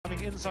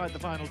going inside the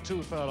final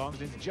 2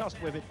 furlongs. It's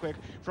just Whip It Quick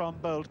from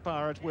Bold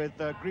Pirate, with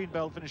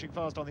Greenbelt finishing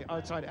fast on the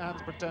outside.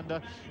 Anne's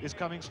Pretender is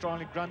coming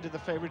strongly. Grundy, the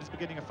favourite, is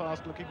beginning a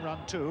fast-looking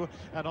run too,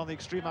 and on the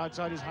extreme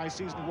outside is High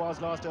Season, who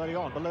was last early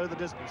on, below the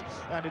distance,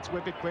 and it's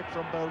Whip It Quick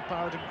from Bold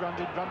Pirate and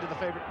Grundy. Grundy, the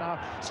favourite now,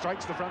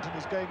 strikes the front and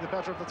is going the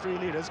better of the 3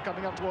 leaders,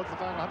 coming up towards the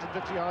final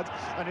 150 yards,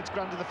 and it's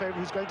Grundy, the favourite,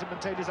 who's going to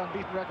maintain his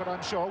unbeaten record,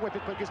 I'm sure. Whip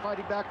It Quick is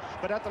fighting back,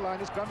 but at the line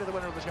is Grundy, the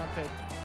winner of the Champagne.